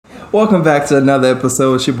Welcome back to another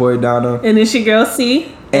episode. It's your boy Donna. And it's your girl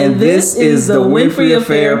C. And this is the Winfrey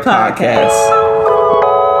Affair podcast.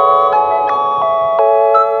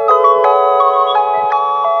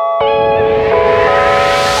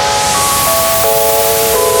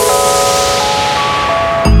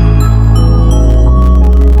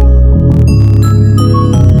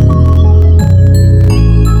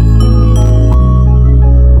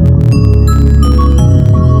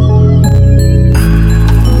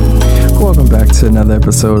 Another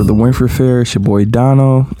episode of the Winfrey Affair. It's your boy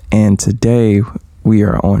Dono, and today we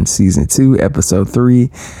are on season 2, episode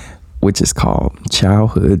 3, which is called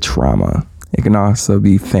Childhood Trauma. It can also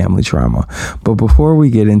be family trauma. But before we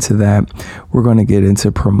get into that, we're going to get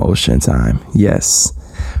into promotion time. Yes,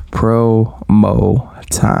 promo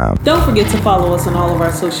time. Don't forget to follow us on all of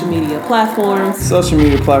our social media platforms. Social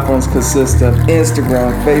media platforms consist of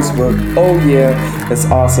Instagram, Facebook. Oh yeah, it's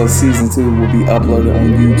also season 2 will be uploaded on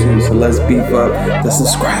YouTube. So let's beef up the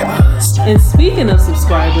subscribers. And speaking of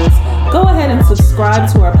subscribers, go ahead and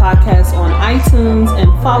subscribe to our podcast on iTunes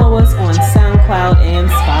and follow us on SoundCloud and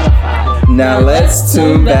Spotify. Now let's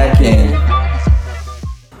tune back in.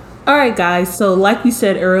 All right, guys. So like we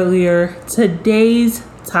said earlier, today's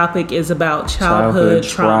topic is about childhood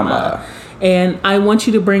trauma. And I want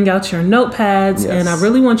you to bring out your notepads, and I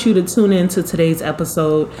really want you to tune into today's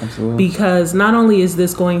episode. Absolutely. Because not only is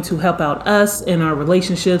this going to help out us in our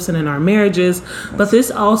relationships and in our marriages, but this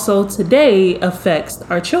also today affects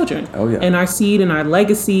our children and our seed and our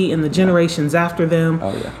legacy and the generations after them.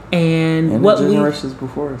 And what the generations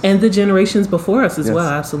before us. And the generations before us as well,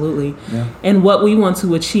 absolutely. And what we want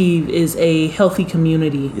to achieve is a healthy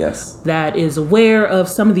community that is aware of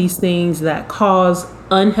some of these things that cause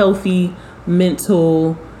unhealthy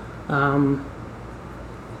mental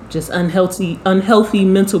just unhealthy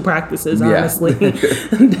mental practices, honestly.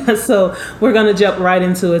 So we're going to jump right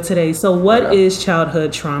into it today. So what is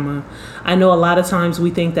childhood trauma? I know a lot of times we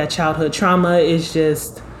think that childhood trauma is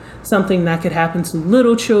just something that could happen to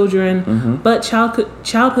little children, but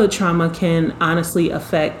childhood trauma can honestly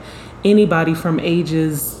affect anybody from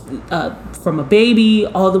ages from a baby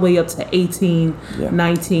all the way up to 18,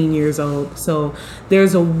 19 years old. So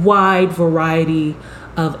there's a wide variety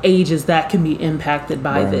of ages that can be impacted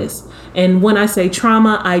by this. And when I say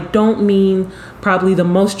trauma, I don't mean probably the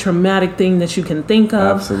most traumatic thing that you can think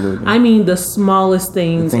of. Absolutely. I mean the smallest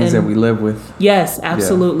things. The things that we live with. Yes,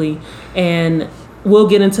 absolutely. And we'll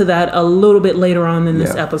get into that a little bit later on in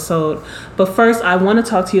this episode. But first, I want to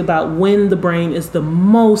talk to you about when the brain is the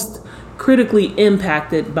most critically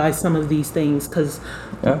impacted by some of these things. Because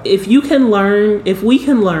if we can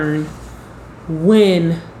learn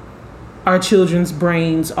when our children's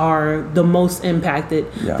brains are the most impacted,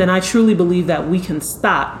 then I truly believe that we can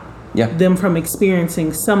stop them from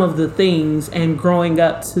experiencing some of the things and growing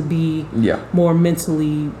up to be more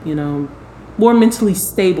mentally, more mentally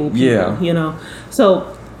stable people,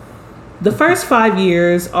 So the first 5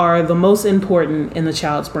 years are the most important in the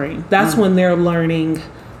child's brain. That's when they're learning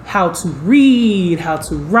how to read, how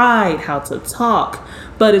to write, how to talk.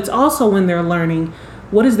 But it's also when they're learning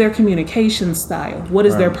what is their communication style, what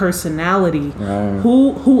is their personality,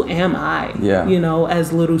 who am I,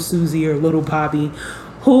 as little Susie or little Bobby.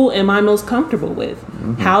 Who am I most comfortable with?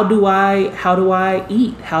 How do I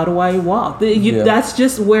eat? How do I walk? That's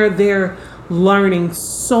just where they're learning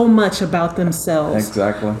so much about themselves.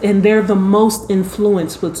 Exactly. And they're the most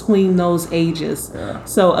influenced between those ages.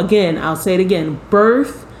 So again, I'll say it again,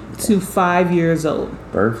 birth to 5 years old.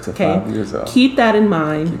 Birth to 5 years old. Keep that in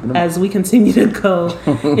mind as we continue to go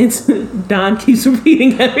into. Don keeps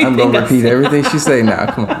repeating everything. I'm going to repeat everything she say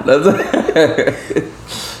now. Come on.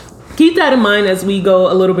 Keep that in mind as we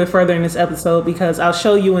go a little bit further in this episode, because I'll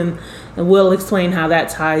show you and we'll explain how that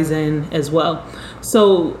ties in as well.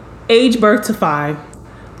 So age birth to 5,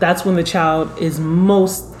 that's when the child is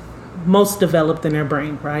most developed in their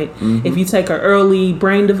brain, right? If you take our early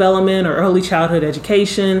brain development or early childhood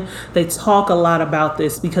education, they talk a lot about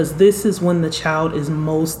this because this is when the child is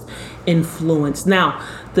most influenced. Now,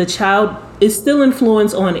 the child is still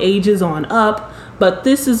influenced on ages on up, but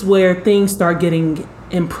this is where things start getting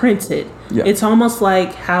imprinted. It's almost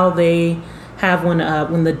like how they have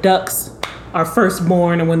when the ducks are first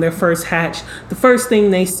born and when they're first hatched, the first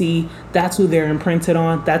thing they see, that's who they're imprinted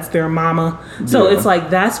on. That's their mama. So it's like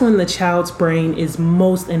that's when the child's brain is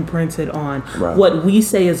most imprinted on what we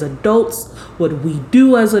say as adults, what we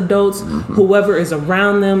do as adults, whoever is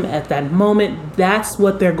around them at that moment. That's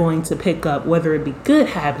what they're going to pick up, whether it be good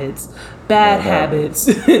habits, bad habits,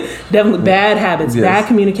 definitely bad habits, bad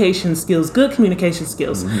communication skills, good communication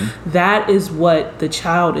skills. That is what the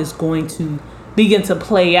child is going to begin to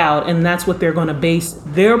play out, and that's what they're going to base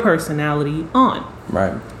their personality on.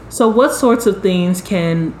 Right. So what sorts of things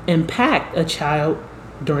can impact a child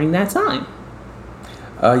during that time?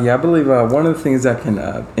 I believe one of the things that can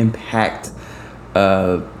impact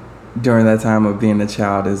during that time of being a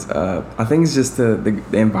child is, I think it's just the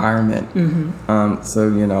environment. Mm-hmm. So,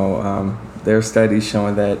 there are studies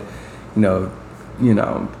showing that,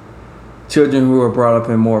 children who are brought up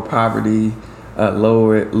in more poverty,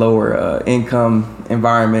 lower income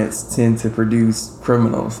environments tend to produce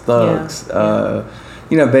criminals, thugs,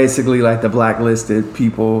 basically like the blacklisted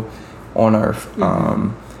people on earth.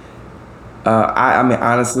 Mm-hmm. I mean,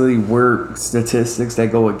 honestly, we're statistics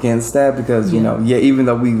that go against that because, even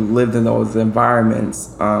though we lived in those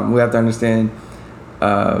environments, we have to understand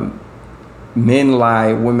men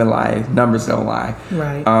lie, women lie, numbers don't lie.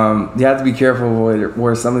 Right. You have to be careful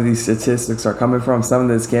where some of these statistics are coming from. Some of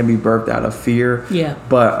this can be birthed out of fear. Yeah.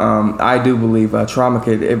 But I do believe trauma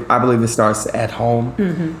I believe it starts at home.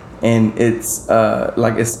 Mm-hmm. And it's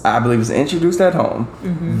I believe it's introduced at home.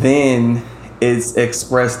 Mm-hmm. Then it's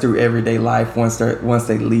expressed through everyday life once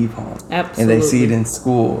they leave home. Absolutely. And they see it in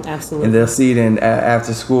school. Absolutely. And they'll see it in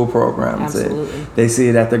after school programs. Absolutely. They see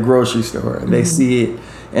it at the grocery store. Mm-hmm. They see it.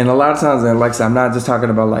 And a lot of times, and like I said, I'm not just talking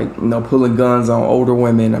about pulling guns on older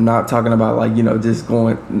women. I'm not talking about just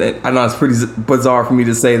going. I know it's pretty bizarre for me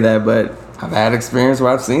to say that, but I've had experience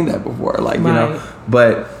where I've seen that before.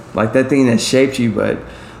 But like that thing that shaped you, but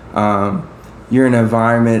you're in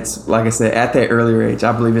environments, like I said, at that earlier age.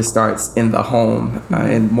 I believe it starts in the home,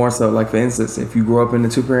 and more so, like for instance, if you grew up in a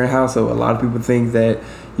 2-parent household, a lot of people think that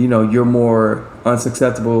you're more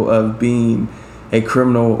unsusceptible of being a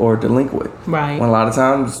criminal or delinquent. Right. When a lot of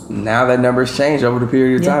times now that number's changed over the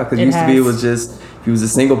period of time, because it used to be it was just if you was a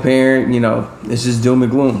single parent, it's just doom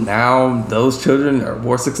and gloom. Now those children are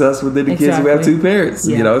more successful than the kids who have 2 parents.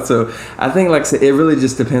 Yeah. So I think, like I said, it really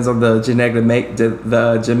just depends on the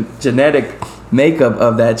genetic makeup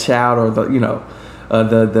of that child, or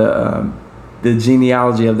the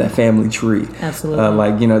genealogy of that family tree.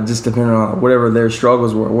 Absolutely. Just depending on whatever their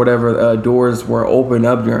struggles were, whatever doors were opened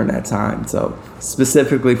up during that time. So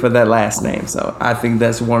specifically for that last name. So I think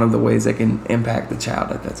that's one of the ways that can impact the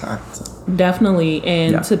child at that time. So. Definitely.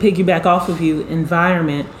 And to piggyback off of you,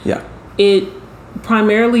 environment. Yeah. It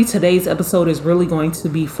primarily, today's episode is really going to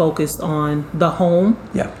be focused on the home.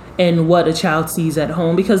 Yeah. And what a child sees at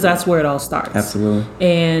home, because that's where it all starts. Absolutely.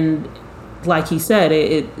 And like he said,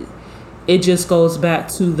 it just goes back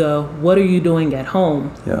to what are you doing at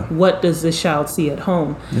home? Yeah. What does this child see at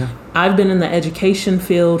home? Yeah. I've been in the education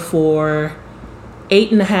field for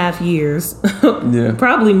 8.5 years,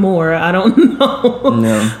 probably more. I don't know.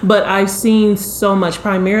 Yeah. But I've seen so much.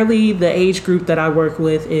 Primarily, the age group that I work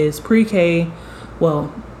with is pre-K.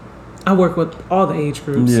 Well, I work with all the age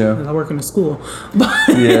groups. Yeah. I work in a school. But,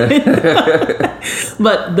 Yeah.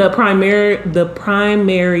 but the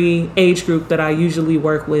primary age group that I usually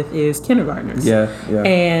work with is kindergartners. Yeah. Yeah.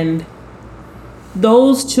 And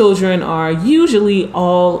those children are usually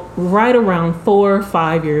all right around 4 or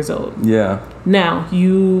 5 years old. Yeah. Now,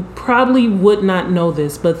 you probably would not know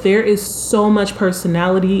this, but there is so much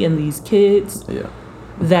personality in these kids. Yeah.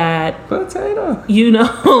 That potato.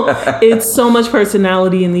 It's so much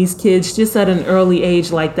personality in these kids just at an early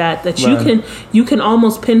age like that you can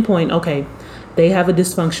almost pinpoint, okay, they have a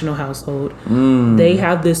dysfunctional household. They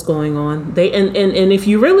have this going on. And if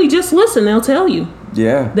you really just listen, they'll tell you.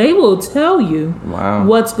 Yeah. They will tell you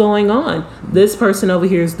what's going on. This person over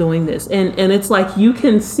here is doing this. And it's like you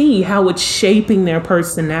can see how it's shaping their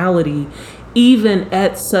personality even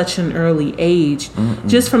at such an early age.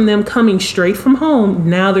 Just from them coming straight from home,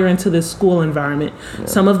 now they're into this school environment. Yeah.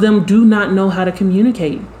 Some of them do not know how to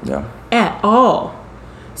communicate at all.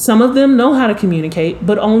 Some of them know how to communicate,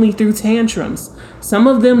 but only through tantrums. Some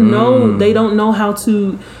of them know they don't know how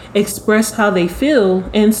to express how they feel,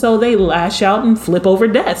 and so they lash out and flip over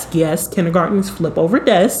desks. Yes, kindergartens flip over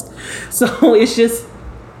desks. So it's just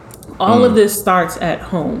all of this starts at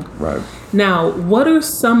home. Right. Now, what are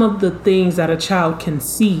some of the things that a child can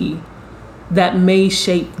see that may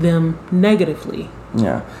shape them negatively?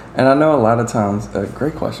 Yeah. And I know a lot of times,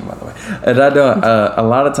 great question, by the way. And I know a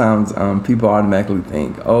lot of times people automatically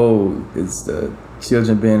think, it's the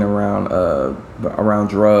children being around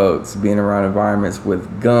drugs, being around environments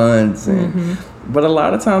with guns. But a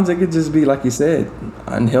lot of times it could just be, like you said,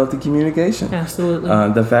 unhealthy communication. Absolutely.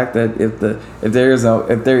 The fact that if there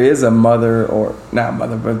is a mother, or not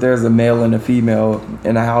mother, but there's a male and a female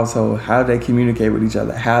in a household, how they communicate with each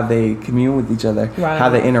other, how they commune with each other, how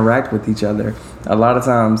they interact with each other. A lot of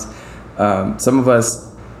times, some of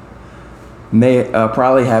us may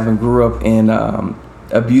probably haven't grew up in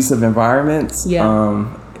abusive environments.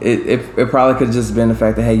 Yeah. It probably could have just been the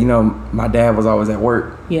fact that, hey, you know, my dad was always at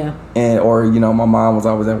work. Yeah. Or, you know, my mom was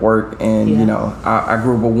always at work. And, Yeah. you know, I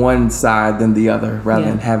grew up with one side than the other rather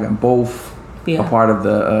than having both a part of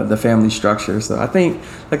the family structure. So I think,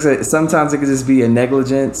 like I said, sometimes it could just be a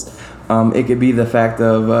negligence. It could be the fact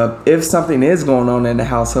of if something is going on in the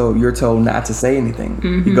household, you're told not to say anything.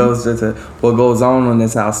 Mm-hmm. It goes to what goes on in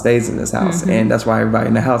this house stays in this house. Mm-hmm. And that's why everybody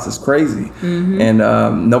in the house is crazy. Mm-hmm.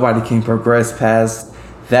 And nobody can progress past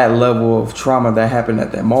that level of trauma that happened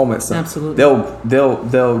at that moment. So absolutely.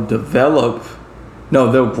 They'll develop,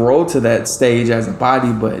 they'll grow to that stage as a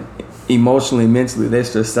body, but emotionally, mentally, they're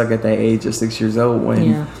still stuck at that age of 6 years old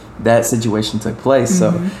when that situation took place.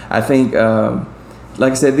 Mm-hmm. So I think,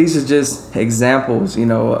 like I said, these are just examples, you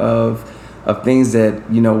know, of things that,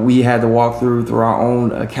 you know, we had to walk through our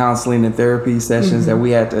own counseling and therapy sessions that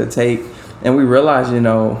we had to take. And we realized, you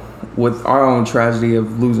know, with our own tragedy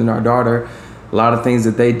of losing our daughter, a lot of things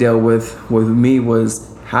that they dealt with me was,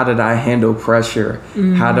 how did I handle pressure?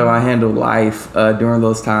 How do I handle life during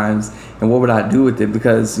those times? And what would I do with it?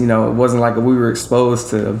 Because, you know, it wasn't like we were exposed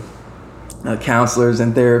to counselors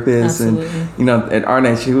and therapists. Absolutely. And, you know, at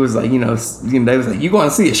Arnett, she was like, you know, they was like, you going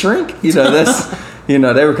to see a shrink? You know, that's, you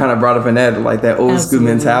know, they were kind of brought up in that, like that old school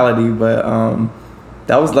mentality. But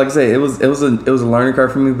that was, like I said, it was a learning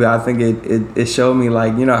curve for me. But I think it showed me,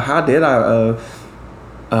 like, you know, how did I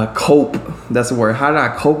cope? That's the word. How do I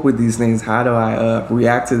cope with these things? How do I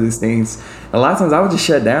react to these things? A lot of times I would just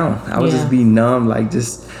shut down. I would just be numb, like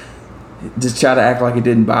just try to act like it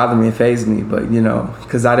didn't bother me and faze me. But, you know,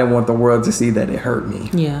 because I didn't want the world to see that it hurt me.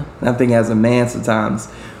 Yeah. And I think as a man, sometimes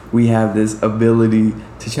we have this ability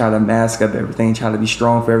to try to mask up everything, try to be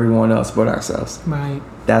strong for everyone else but ourselves. Right.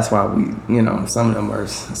 That's why we, you know, some of them are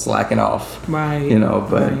slacking off. Right. You know,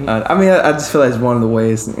 but I mean, I just feel like it's one of the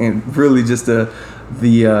ways, and really just don't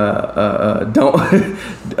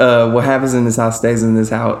what happens in this house stays in this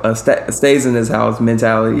house stays in this house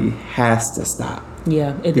mentality has to stop.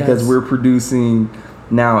 Yeah, it does. Because we're producing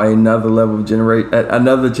now another level of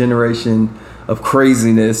another generation of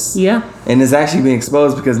craziness. Yeah. And it's actually being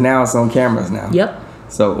exposed because now it's on cameras now. Yep.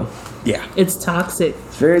 So, yeah. It's toxic.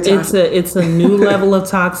 It's very toxic. It's a new level of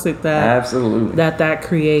toxic that absolutely that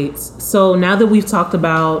creates. So now that we've talked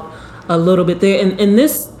about a little bit there, and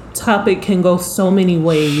this topic can go so many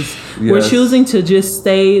ways. Yes. We're choosing to just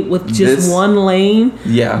stay with just one lane.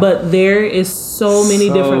 Yeah. But there is so many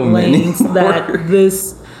different lanes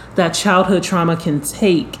that childhood trauma can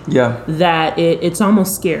take. Yeah. That it's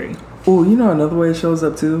almost scary. Oh, you know another way it shows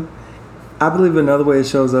up too? I believe another way it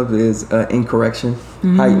shows up is incorrection.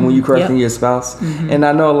 Mm-hmm. How when you correcting your spouse. Mm-hmm. And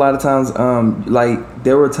I know a lot of times, like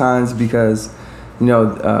there were times because, you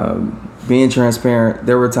know, being transparent,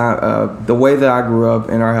 there were times, the way that I grew up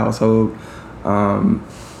in our household,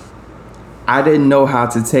 I didn't know how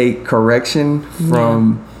to take correction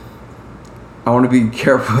from, I want to be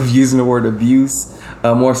careful of using the word abuse,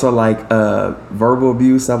 more so like verbal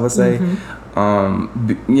abuse, I would say.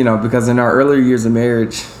 Mm-hmm. You know, because in our earlier years of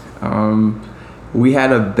marriage, we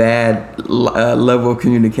had a bad level of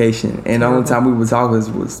communication. And the only time we would talk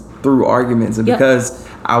was through arguments. And because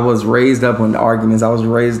I was raised up on arguments, I was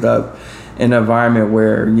raised up in an environment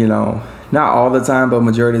where, you know, not all the time, but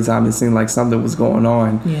majority of the time, it seemed like something was going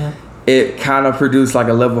on. Yeah. It kind of produced like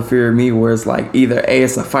a level of fear in me where it's like either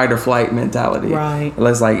it's a fight or flight mentality. Right.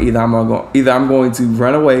 It's like either I'm going to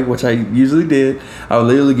run away, which I usually did. I would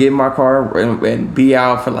literally get in my car and be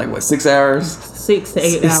out for like 6 hours. 6 to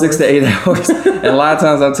 8 hours. 6 to 8 hours. And a lot of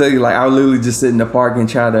times I'll tell you, like I would literally just sit in the park and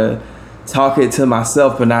try to talk it to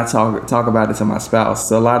myself, but not talk about it to my spouse.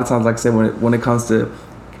 So a lot of times, like I said, when it comes to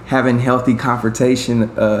having healthy confrontation,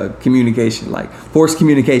 communication, like forced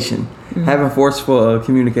communication, having forceful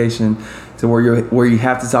communication to where you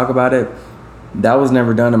have to talk about it, that was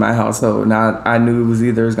never done in my household. Now I knew it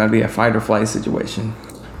was going to be a fight or flight situation.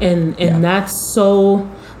 And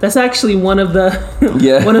that's actually one of the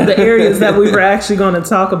one of the areas that we were actually going to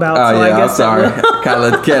talk about. Oh, so I guess I'm sorry. Kind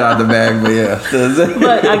of let the cat out the bag, but yeah.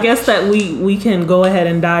 But I guess that we can go ahead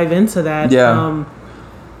and dive into that. Yeah.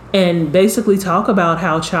 And basically talk about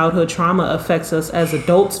how childhood trauma affects us as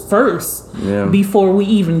adults first, before we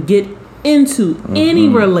even get into any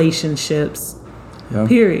relationships,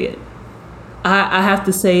 period. I have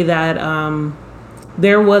to say that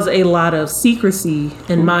there was a lot of secrecy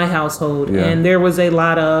in my household, and there was a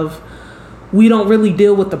lot of, we don't really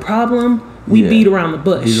deal with the problem, we beat around the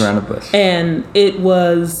bush. Beat around the bush. And it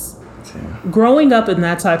was, growing up in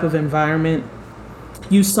that type of environment,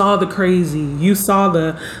 you saw the crazy, you saw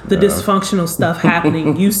the dysfunctional stuff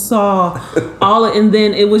happening, you saw all it, and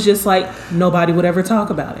then it was just like nobody would ever talk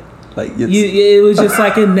about it. Like it was just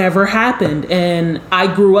like it never happened. And I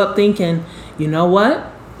grew up thinking, you know what?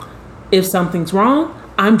 If something's wrong,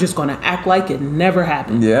 I'm just going to act like it never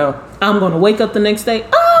happened. Yeah. I'm going to wake up the next day.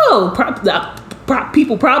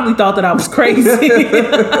 People probably thought that I was crazy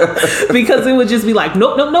because it would just be like,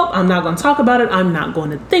 nope. I'm not going to talk about it. I'm not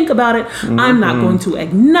going to think about it. Mm-hmm. I'm not going to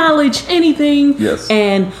acknowledge anything. Yes.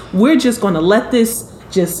 And we're just going to let this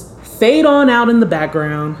just fade on out in the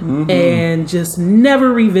background and just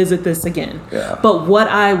never revisit this again. Yeah. But what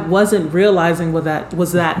I wasn't realizing was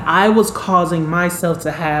that I was causing myself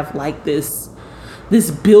to have like this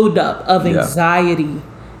buildup of anxiety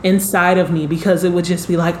inside of me, because it would just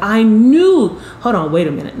be like, I knew, hold on, wait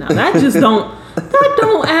a minute now. That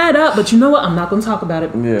don't add up. But you know what? I'm not going to talk about it.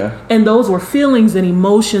 Yeah. And those were feelings and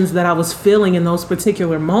emotions that I was feeling in those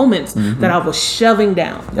particular moments that I was shoving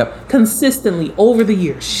down consistently over the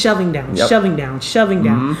years, shoving down, just shoving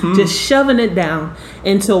it down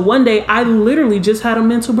until one day I literally just had a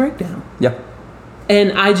mental breakdown. Yep.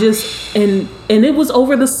 And I just, and it was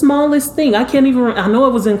over the smallest thing. I can't even, I know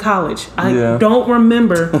it was in college. I don't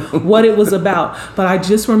remember what it was about, but I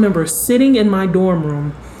just remember sitting in my dorm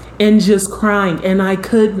room and just crying. And I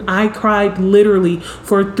cried literally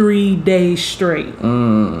for 3 days straight.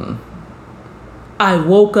 I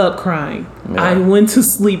woke up crying. Yeah. I went to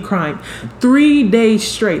sleep crying 3 days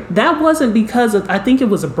straight. That wasn't because of, I think it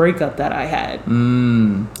was a breakup that I had.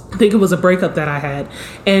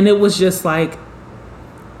 And it was just like,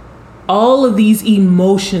 all of these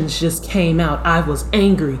emotions just came out. I was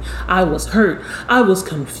angry. I was hurt. I was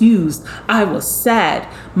confused. I was sad.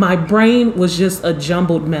 My brain was just a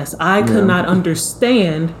jumbled mess. I could not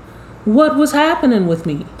understand what was happening with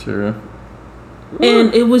me. True.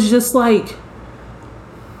 And it was just like,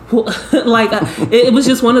 it was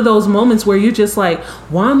just one of those moments where you're just like,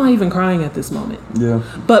 why am I even crying at this moment? Yeah.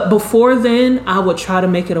 But before then, I would try to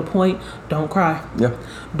make it a point, don't cry. Yeah.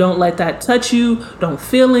 Don't let that touch you. Don't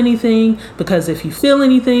feel anything, because if you feel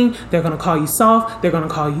anything, they're going to call you soft. They're going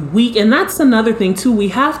to call you weak. And that's another thing too. We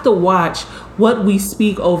have to watch what we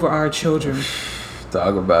speak over our children.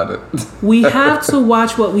 Talk about it. We have to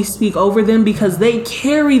watch what we speak over them, because they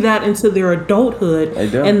carry that into their adulthood. They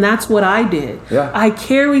do. And that's what I did. Yeah. I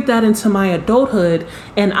carried that into my adulthood,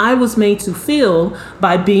 and I was made to feel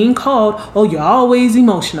by being called, oh, you're always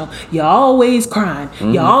emotional. You're always crying.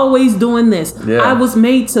 You're always doing this. Yeah. I was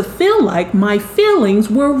made to feel like my feelings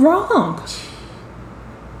were wrong.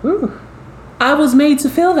 Whew. I was made to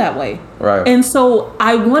feel that way. Right. And so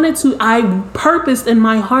I purposed in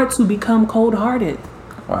my heart to become cold-hearted.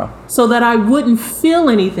 Wow. So that I wouldn't feel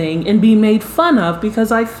anything and be made fun of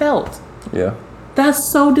because I felt. Yeah. That's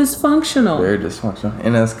so dysfunctional. Very dysfunctional.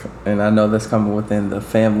 And I know that's coming within the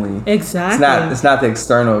family. Exactly. It's not the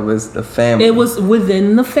external, it was the family. It was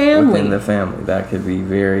within the family. Within the family. That could be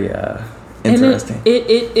very interesting. And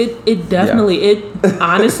it definitely,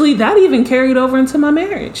 honestly, that even carried over into my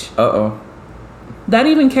marriage. That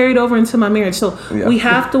even carried over into my marriage. So we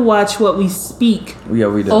have to watch what we speak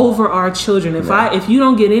over our children. If you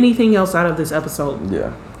don't get anything else out of this episode,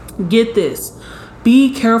 get this.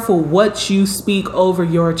 Be careful what you speak over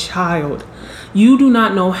your child. You do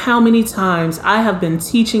not know how many times I have been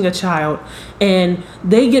teaching a child and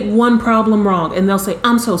they get one problem wrong and they'll say,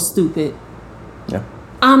 I'm so stupid. Yeah.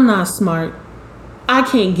 I'm not smart. I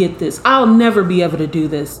can't get this. I'll never be able to do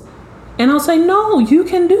this. And I'll say, no, you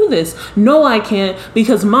can do this. No, I can't,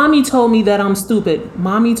 because mommy told me that I'm stupid.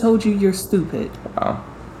 Mommy told you you're stupid. Wow.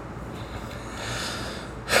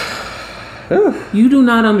 You do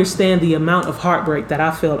not understand the amount of heartbreak that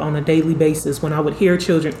I felt on a daily basis when I would hear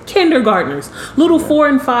children, kindergartners, little 4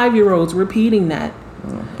 and 5-year-olds repeating that.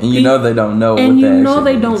 And you know they don't know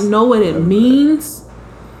what what it means,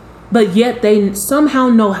 but yet they somehow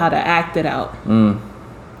know how to act it out.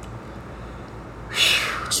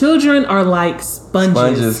 Children are like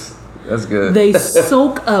sponges. That's good. They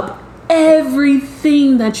soak up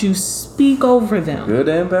everything that you speak over them. Good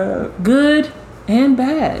and bad. Good and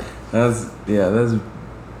bad. That's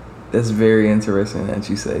very interesting that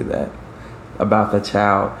you say that about the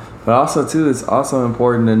child. But also too, it's also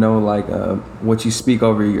important to know what you speak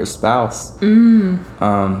over your spouse.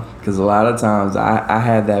 Because a lot of times I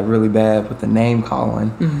had that really bad with the name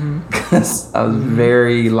calling. Because I was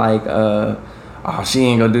very oh, she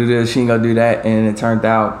ain't gonna do this, she ain't gonna do that. And it turned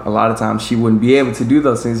out a lot of times she wouldn't be able to do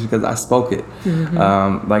those things because I spoke it.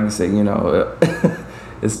 Like you said,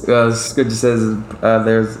 Scripture says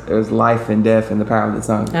there's life and death in the power of the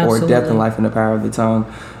tongue. Absolutely. Or death and life in the power of the tongue.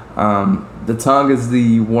 The tongue is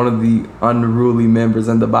one of the unruly members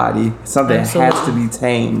in the body. Something that has to be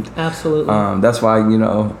tamed. Absolutely. That's why,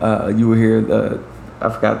 you will hear I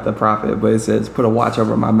forgot the prophet, but it says, put a watch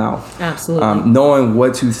over my mouth. Absolutely. Knowing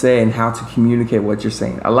what to say and how to communicate what you're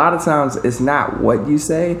saying. A lot of times it's not what you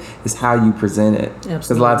say, it's how you present it.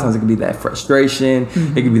 Because a lot of times it could be that frustration,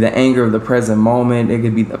 it could be the anger of the present moment, it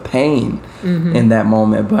could be the pain in that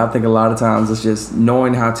moment. But I think a lot of times it's just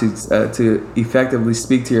knowing how to effectively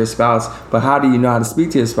speak to your spouse. But how do you know how to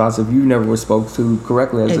speak to your spouse if you never were spoke to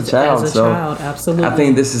correctly as a child? Absolutely. I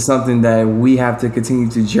think this is something that we have to continue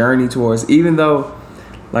to journey towards, even though,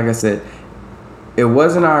 like I said, it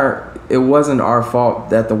wasn't our fault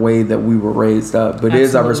that the way that we were raised up, but it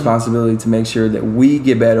is our responsibility to make sure that we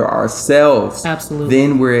get better ourselves. Absolutely.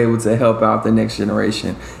 Then we're able to help out the next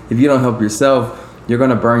generation. If you don't help yourself, you're going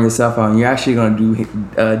to burn yourself out, and you're actually going to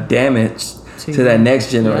do damage to that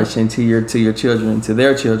next generation, to your children, to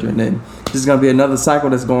their children, and this is going to be another cycle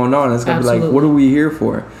that's going on. It's going to be like, what are we here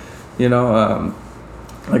for? You know,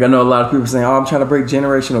 like I know a lot of people saying, "Oh, I'm trying to break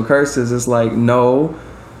generational curses." It's like, no,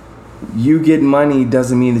 you getting money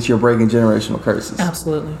doesn't mean that you're breaking generational curses.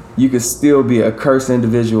 Absolutely. You could still be a cursed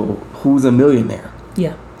individual who's a millionaire.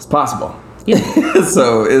 Yeah, it's possible. Yeah.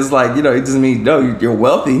 So it's like, you know, it doesn't mean, no, you're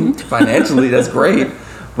wealthy financially. That's great,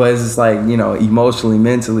 but it's just like, you know, emotionally,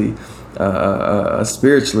 mentally,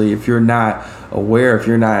 spiritually, if you're not aware, if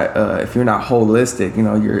you're not holistic, you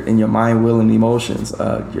know, you're in your mind, will, and emotions,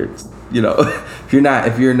 if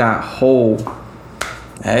you're not whole,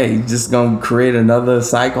 hey, you're just gonna create another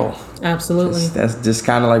cycle. Absolutely. That's just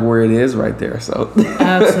kind of like where it is right there. So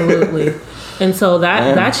absolutely. And so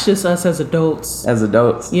that's just us as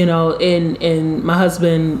adults. You know, and my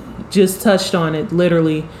husband just touched on it.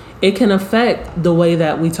 Literally, it can affect the way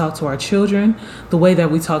that we talk to our children, the way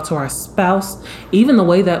that we talk to our spouse, even the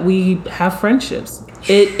way that we have friendships.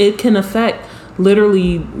 It can affect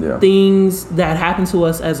literally things that happen to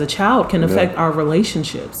us as a child can affect our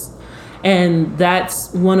relationships. And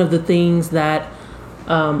that's one of the things that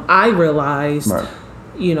I realized,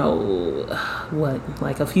 you know,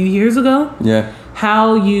 like a few years ago? Yeah.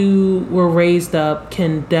 How you were raised up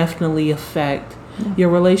can definitely affect your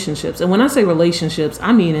relationships. And when I say relationships,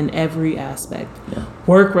 I mean in every aspect. Yeah.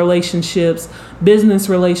 Work relationships, business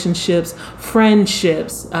relationships,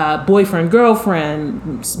 friendships, boyfriend,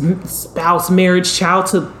 girlfriend, spouse, marriage, child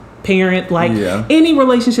to parent, like any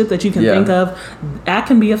relationship that you can think of, that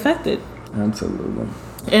can be affected. Absolutely.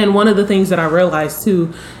 And one of the things that I realized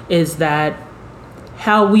too is that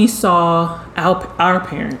how we saw our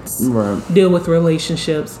parents deal with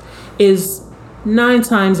relationships is 9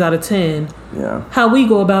 times out of 10 how we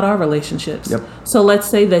go about our relationships. Yep. So let's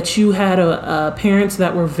say that you had a parents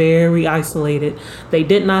that were very isolated. They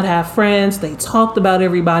did not have friends. They talked about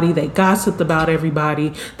everybody. They gossiped about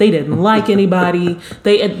everybody. They didn't like anybody.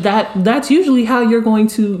 That's usually how you're going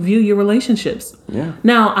to view your relationships. Yeah.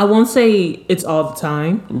 Now, I won't say it's all the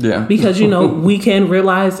time. Yeah. Because, you know, we can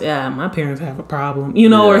realize, my parents have a problem, you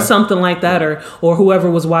know, or something like that, or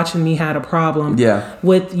whoever was watching me had a problem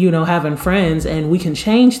with, you know, having friends, and we can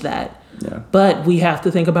change that. Yeah. But we have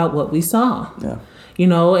to think about what we saw. Yeah. You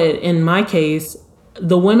know, in my case,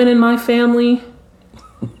 the women in my family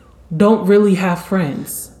don't really have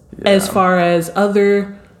friends as far as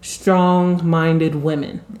other strong-minded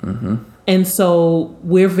women. Mm-hmm. And so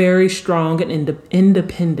we're very strong and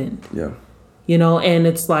independent. Yeah. You know, and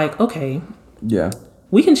it's like, okay. Yeah.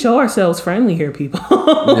 We can show ourselves friendly here, people.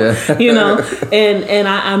 You know, and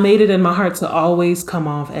I made it in my heart to always come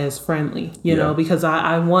off as friendly, you know, because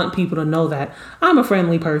I want people to know that I'm a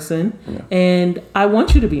friendly person and I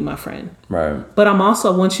want you to be my friend. Right. But I'm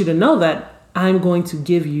also want you to know that I'm going to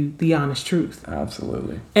give you the honest truth.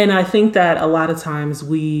 Absolutely. And I think that a lot of times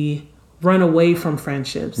we run away from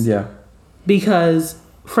friendships. Yeah. Because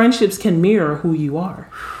friendships can mirror who you are.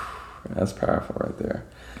 That's powerful right there.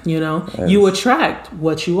 You know, you attract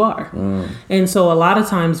what you are. And so a lot of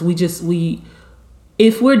times if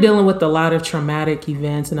we're dealing with a lot of traumatic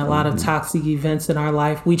events and a lot of toxic events in our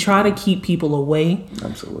life, we try to keep people away.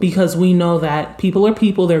 Absolutely. Because we know that people are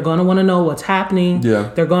people. They're going to want to know what's happening. Yeah.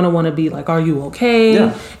 They're going to want to be like, are you okay?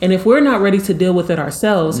 Yeah. And if we're not ready to deal with it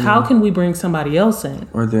ourselves, how can we bring somebody else in?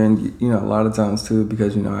 Or then, you know, a lot of times too,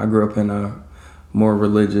 because, you know, I grew up in a more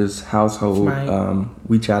religious household.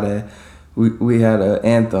 Right. We had an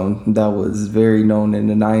anthem that was very known in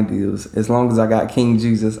the 90s. As long as I got King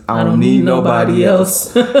Jesus, I don't need nobody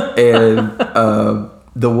else. And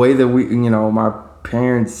the way that my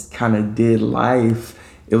parents kind of did life,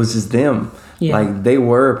 it was just them. Yeah. Like they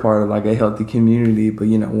were a part of like a healthy community. But,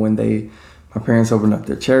 you know, when my parents opened up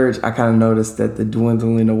their church, I kind of noticed that the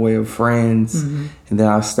dwindling away of friends. Mm-hmm. And then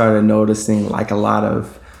I started noticing like a lot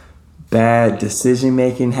of bad decision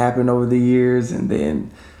making happen over the years. And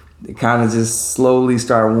then it kind of just slowly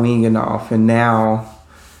started winging off. And now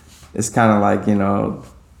it's kind of like, you know,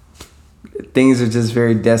 things are just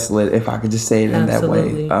very desolate, if I could just say it in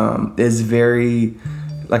Absolutely. that way. It's very,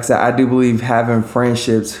 like I said, I do believe having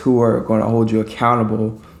friendships who are going to hold you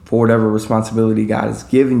accountable for whatever responsibility God has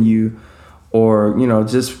given you, or, you know,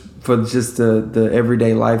 just for just the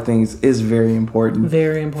everyday life things is very important.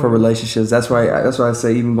 Very important for relationships. That's why I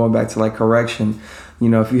say, even going back to like correction, you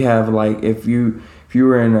know, if you have like, if you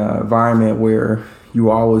were in an environment where you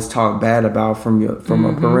always talk bad about from a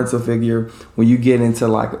parental figure, when you get into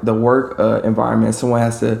like the work environment, someone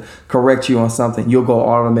has to correct you on something, you'll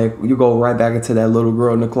go right back into that little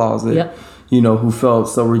girl in the closet. Yep. You know, who felt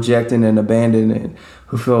so rejected and abandoned, and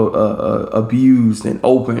who felt abused and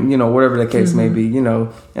open, you know, whatever the case may be, you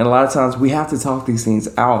know. And a lot of times we have to talk these things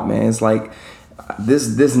out, man. It's like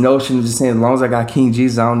this notion of just saying, as long as I got King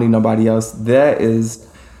Jesus, I don't need nobody else. That is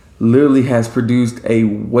literally has produced a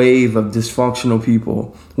wave of dysfunctional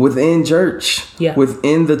people within church,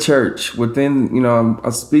 within the church, within, you know,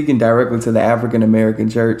 I'm speaking directly to the African American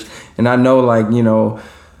church. And I know, like, you know,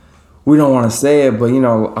 we don't want to say it, but, you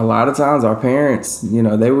know, a lot of times our parents, you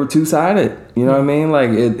know, they were two-sided, you know what I mean? Like,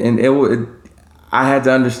 I had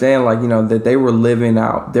to understand, like, you know, that they were living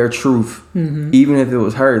out their truth, even if it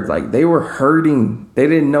was hurt. Like, they were hurting. They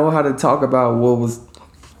didn't know how to talk about what was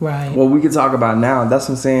right. What we can talk about now. That's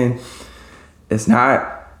what I'm saying. It's not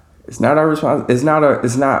our responsibility.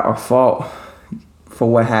 It's not our fault for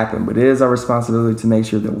what happened, but it is our responsibility to make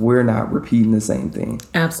sure that we're not repeating the same thing.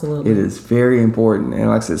 Absolutely. It is very important. And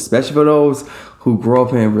like I said, especially for those who grew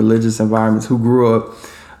up in religious environments, who grew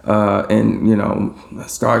up in, you know,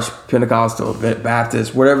 Starch, Pentecostal,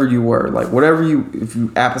 Baptist, whatever you were, like if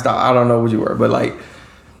you apostolic, I don't know what you were, but like,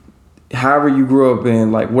 however you grew up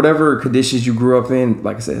in, like whatever conditions you grew up in,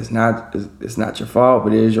 like I said, it's not your fault,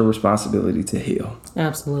 but it is your responsibility to heal.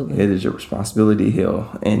 Absolutely. It is your responsibility to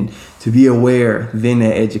heal, and to be aware, then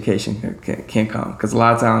that education can come. Because a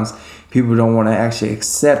lot of times people don't want to actually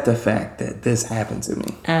accept the fact that this happened to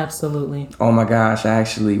me. Absolutely. Oh my gosh, I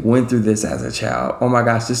actually went through this as a child. Oh my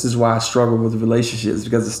gosh, this is why I struggle with relationships,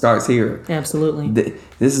 because it starts here. Absolutely.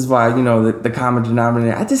 This is why, you know, the common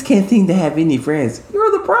denominator, I just can't think to have any friends.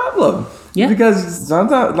 You're the problem. Yeah. Because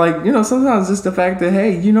sometimes, like, you know, sometimes it's the fact that,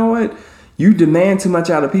 hey, you know what? You demand too much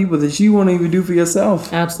out of people that you won't even do for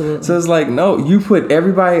yourself. Absolutely. So it's like, no, you put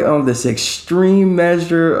everybody on this extreme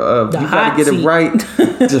measure of you got to get it right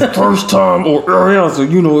the first time or else. So,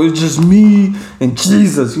 you know, it's just me and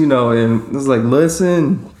Jesus, you know. And it's like,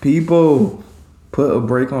 listen, people, put a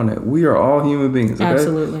break on it. We are all human beings. Okay?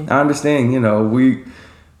 Absolutely. I understand, you know,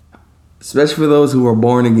 especially for those who are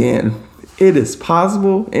born again, it is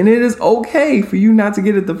possible and it is okay for you not to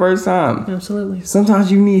get it the first time. Absolutely.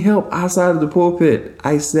 Sometimes you need help outside of the pulpit.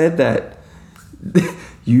 I said that.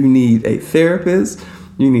 You need a therapist.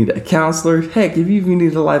 You need a counselor. Heck, if you even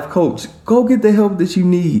need a life coach, go get the help that you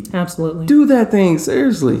need. Absolutely. Do that thing,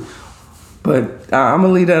 seriously. But I'm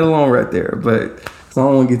going to leave that alone right there. But I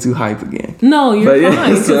don't want to get too hype again. No, you're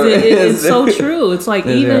fine. Because it's so true. It's like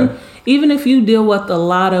even if you deal with a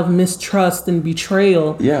lot of mistrust and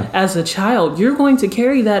betrayal as a child, you're going to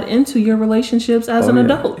carry that into your relationships as an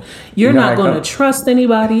adult. You're not going to trust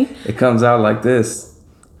anybody. It comes out like this.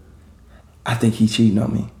 I think he's cheating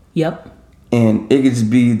on me. Yep. And it could just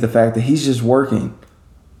be the fact that he's just working,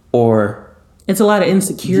 or it's a lot of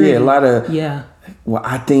insecurity. Yeah, a lot of well,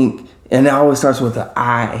 I think, and it always starts with the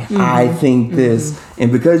I. I think this,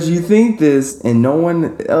 and because you think this, and no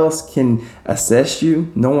one else can assess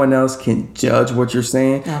you, no one else can judge what you're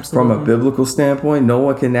saying from a biblical standpoint. No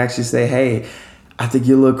one can actually say, "Hey, I think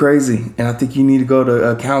you look crazy, and I think you need to go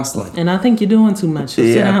to counseling." And I think you're doing too much.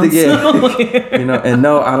 You know, and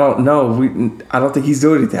no, I don't know. I don't think he's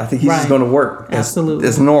doing anything. I think he's just going to work. Absolutely,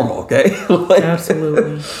 it's normal. Okay.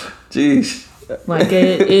 Absolutely. Jeez. Like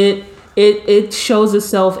it shows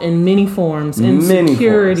itself in many forms.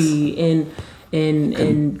 Insecurity,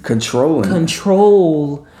 in control,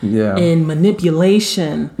 and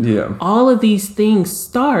manipulation. Yeah. All of these things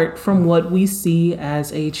start from what we see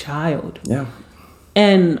as a child. Yeah.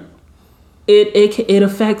 And it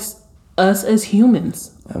affects us as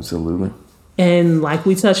humans. Absolutely. And like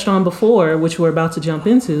we touched on before, which we're about to jump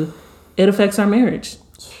into, it affects our marriage.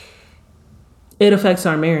 It affects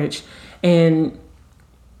our marriage. And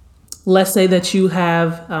let's say that you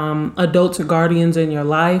have adults or guardians in your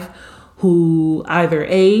life who either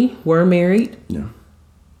A, were married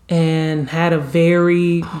and had a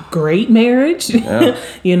very great marriage.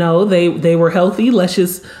 You know, they were healthy. Let's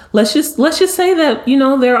just say that, you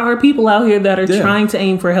know, there are people out here that are trying to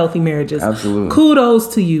aim for healthy marriages. Absolutely.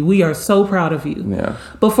 Kudos to you. We are so proud of you. Yeah.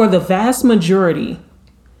 But for the vast majority,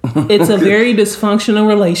 It's a very dysfunctional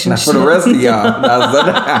relationship. Not for the rest of y'all.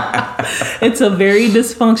 It's a very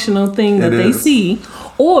dysfunctional thing that they see,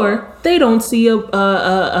 or they don't see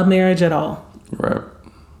a marriage at all. Right.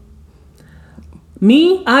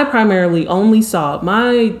 Me, I primarily only saw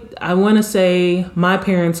I want to say my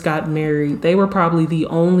parents got married. They were probably the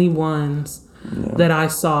only ones that I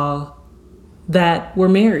saw that were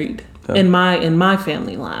married in my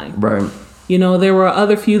family line. Right. You know, there were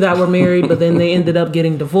other few that were married, but then they ended up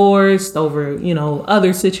getting divorced over, you know,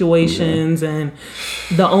 other situations. And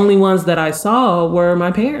the only ones that I saw were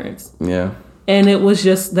my parents. Yeah. And it was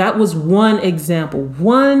just, that was one example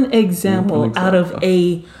out of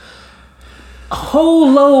a whole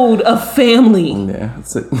load of family. Yeah,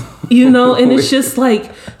 that's it. You know, and it's just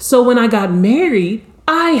like, so when I got married,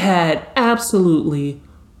 I had absolutely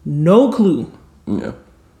no clue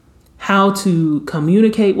how to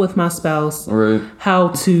communicate with my spouse, right? How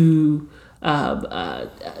to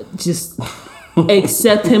just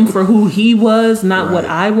accept him for who he was, not what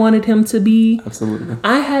I wanted him to be. Absolutely.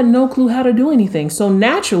 I had no clue how to do anything. So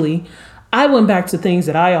naturally, I went back to things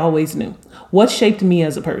that I always knew. What shaped me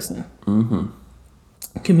as a person? Mm-hmm.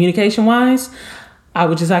 Communication-wise, I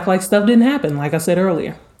would just act like stuff didn't happen, like I said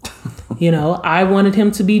earlier. You know, I wanted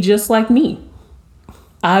him to be just like me.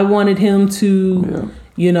 I wanted him to,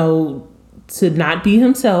 you know, to not be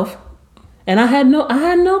himself. And I had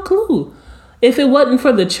no clue. If it wasn't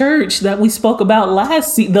for the church that we spoke about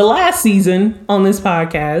the last season on this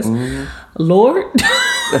podcast, Lord,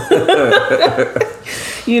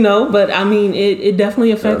 you know, but I mean, it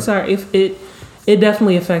definitely affects it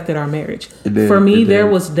definitely affected our marriage. For me, there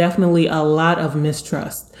was definitely a lot of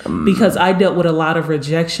mistrust because I dealt with a lot of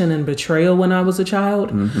rejection and betrayal when I was a child.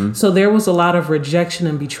 Mm-hmm. So there was a lot of rejection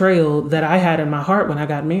and betrayal that I had in my heart when I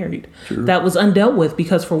got married. True. That was undealt with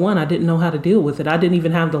because, for one, I didn't know how to deal with it. I didn't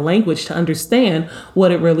even have the language to understand what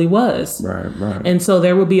it really was. Right. And so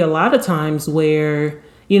there would be a lot of times where,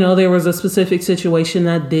 you know, there was a specific situation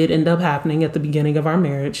that did end up happening at the beginning of our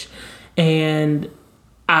marriage. And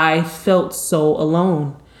I felt so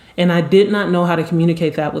alone, and I did not know how to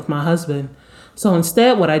communicate that with my husband. So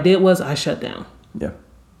instead, what I did was I shut down. Yeah.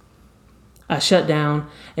 I shut down,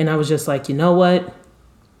 and I was just like, you know what?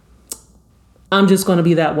 I'm just going to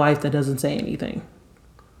be that wife that doesn't say anything.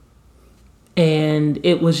 And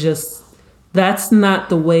it was just, that's not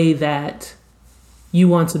the way that you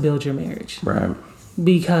want to build your marriage. Right.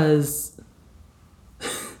 Because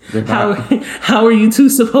how are you two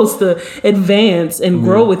supposed to advance and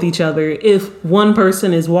grow with each other if one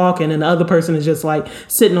person is walking and the other person is just like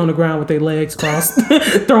sitting on the ground with their legs crossed,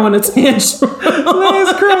 throwing a tantrum?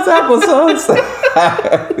 Legs crossed applesauce.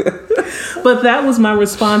 But that was my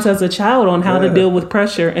response as a child on how to deal with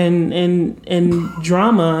pressure and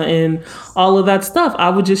drama and all of that stuff. I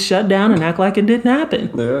would just shut down and act like it didn't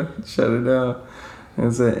happen. Yeah, shut it down.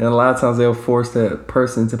 And a lot of times they'll force that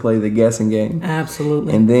person to play the guessing game.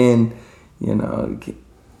 Absolutely. And then, you know,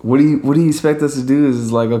 what do you expect us to do? Is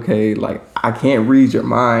like, okay, like I can't read your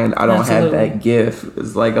mind. I don't have that gift.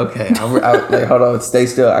 It's like, okay, like, hold on, stay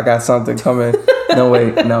still. I got something coming. No,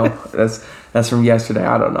 wait, no, that's from yesterday.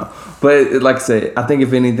 I don't know. But like I said, I think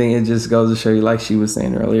if anything, it just goes to show you, like she was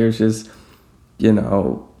saying earlier, it's just, you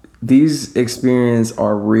know, these experiences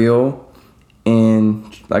are real, and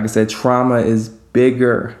like I said, trauma is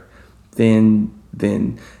bigger than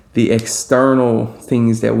the external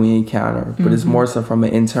things that we encounter, but it's more so from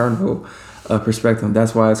an internal perspective.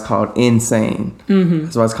 That's why it's called insane.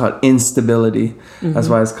 That's why it's called instability. That's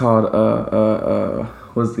why it's called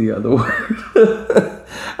what's the other word?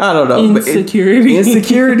 I don't know. Insecurity.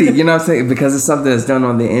 Insecurity. You know what I'm saying? Because it's something that's done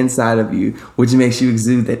on the inside of you, which makes you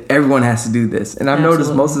exude that everyone has to do this. And I've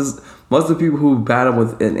noticed most of the people who battle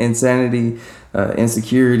with insanity,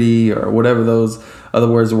 insecurity, or whatever those other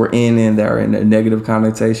words were in and that are in a negative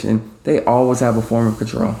connotation, they always have a form of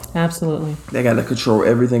control. Absolutely. They got to control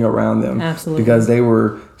everything around them. Absolutely. Because they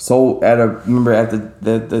were so at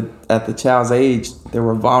the child's age, they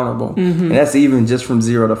were vulnerable. And that's even just from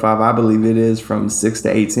 0 to 5. I believe it is from 6 to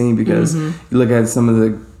 18, because you look at some of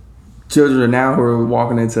the children now who are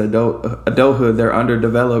walking into adulthood, they're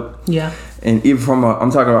underdeveloped. Yeah. And even I'm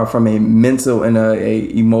talking about from a mental and a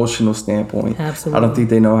emotional standpoint. Absolutely. I don't think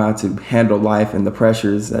they know how to handle life and the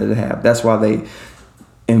pressures that it have. That's why they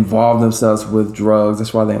involve themselves with drugs.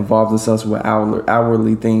 That's why they involve themselves with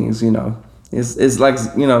outwardly things, you know. It's like,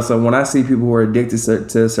 you know, so when I see people who are addicted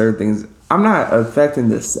to certain things, I'm not affecting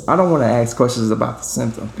this. I don't want to ask questions about the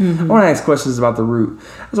symptom. I want to ask questions about the root.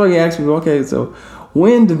 That's why you ask me, okay, so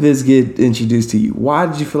when did this get introduced to you? Why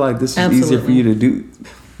did you feel like this was easier for you to do?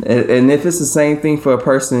 And if it's the same thing for a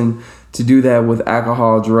person to do that with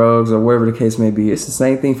alcohol, drugs, or whatever the case may be. It's the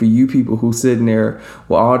same thing for you people who sitting there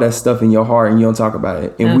with all that stuff in your heart and you don't talk about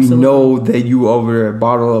it. And Absolutely. We know that you over there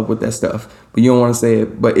bottle up with that stuff, but you don't want to say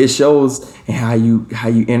it. But it shows in how you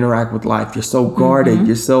interact with life. You're so guarded. Mm-hmm.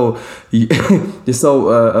 You're so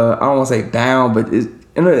I don't want to say down, but it's,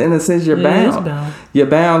 in a sense, you're bound. You're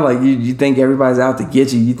bound. Like you think everybody's out to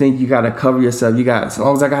get you. You think you got to cover yourself. You got, as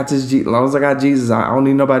long as I got Jesus, I don't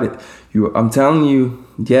need nobody. I'm telling you,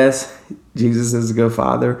 yes, Jesus is a good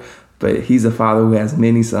father, but he's a father who has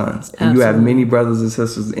many sons. And Absolutely. You have many brothers and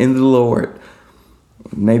sisters in the Lord.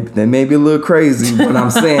 They may be a little crazy, but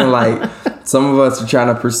I'm saying like some of us are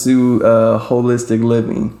trying to pursue holistic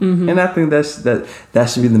living, mm-hmm. and I think that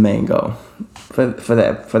should be the main goal for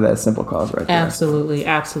that simple cause right there. Absolutely.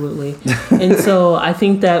 And so I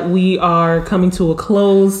think that we are coming to a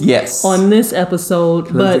close on this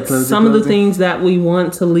episode, but some of the things that we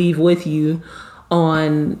want to leave with you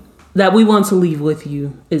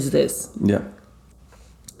is this. Yeah.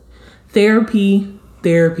 Therapy.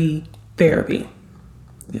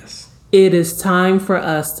 Yes. It is time for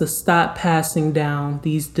us to stop passing down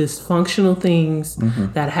these dysfunctional things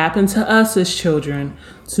mm-hmm. that happen to us as children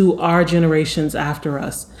to our generations after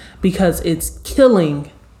us, because it's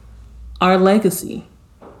killing our legacy.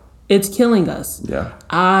 It's killing us. Yeah.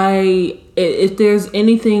 If there's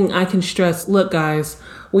anything I can stress, look, guys,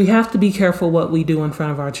 we have to be careful what we do in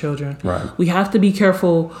front of our children. Right. We have to be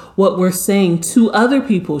careful what we're saying to other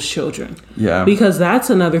people's children. Yeah. Because that's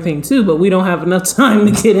another thing too, but we don't have enough time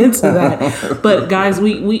to get into that. But guys,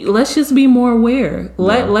 we let's just be more aware.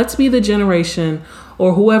 Let's be the generation,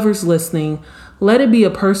 or whoever's listening, let it be a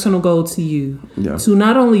personal goal to you to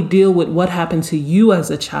not only deal with what happened to you as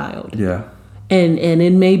a child. Yeah. And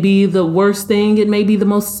it may be the worst thing, it may be the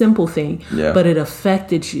most simple thing, but it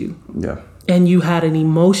affected you. Yeah. And you had an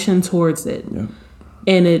emotion towards it. Yeah.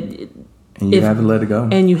 And you have to let it go.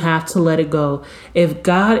 And you have to let it go. If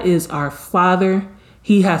God is our Father,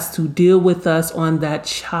 he has to deal with us on that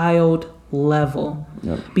child level.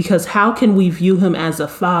 Yep. Because how can we view him as a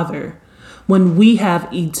father when we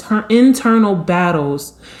have internal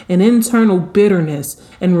battles and internal bitterness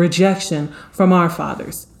and rejection from our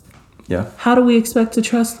fathers? Yeah. How do we expect to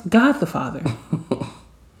trust God the Father?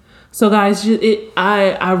 So guys,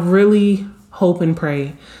 I really hope and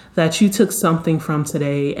pray that you took something from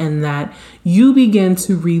today and that you begin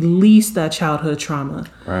to release that childhood trauma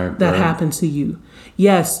that happened to you.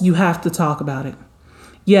 Yes, you have to talk about it.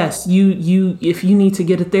 Yes, you if you need to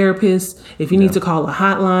get a therapist, if you need to call a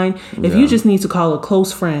hotline, if you just need to call a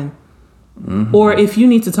close friend, mm-hmm. or if you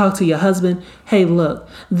need to talk to your husband, hey, look,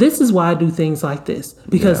 this is why I do things like this,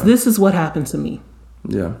 because this is what happened to me.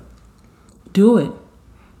 Yeah. Do it.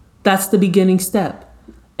 That's the beginning step.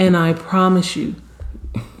 And I promise you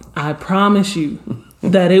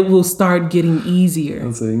that it will start getting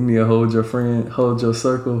easier. So you need to hold your friend, hold your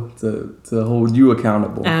circle to hold you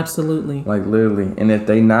accountable. Absolutely. Like literally. And if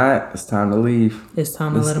they not, it's time to leave. It's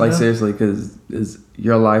time to let them go. Like seriously, because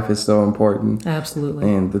your life is so important.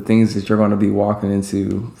 Absolutely. And the things that you're going to be walking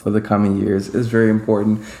into for the coming years is very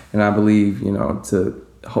important. And I believe,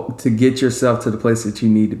 to get yourself to the place that you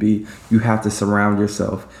need to be, you have to surround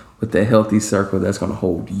yourself with a healthy circle that's going to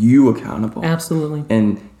hold you accountable. Absolutely.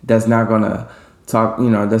 And that's not going to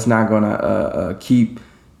that's not going to keep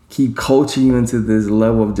coaching you into this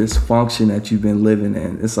level of dysfunction that you've been living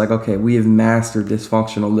in. It's like, okay, we have mastered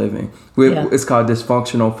dysfunctional living. It's called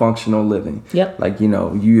dysfunctional functional living. Yep. Like, you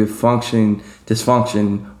have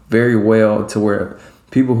dysfunction very well to where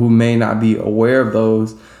people who may not be aware of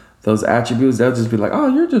those attributes, they'll just be like,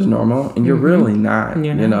 oh, you're just normal. And you're really not.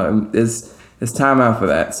 You're not. It's time out for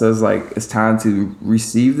that. So it's like, it's time to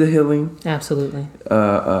receive the healing. Absolutely.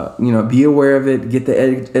 Be aware of it, get the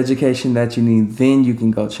education that you need. Then you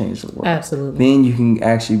can go change the world. Absolutely. Then you can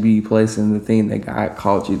actually be placed in the thing that God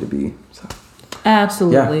called you to be. So.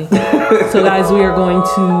 Absolutely. So guys, we are going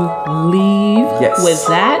to leave with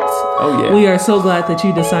that. Oh yeah. We are so glad that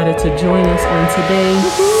you decided to join us on today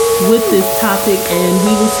with this topic, and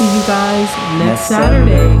we will see you guys next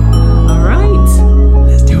Saturday.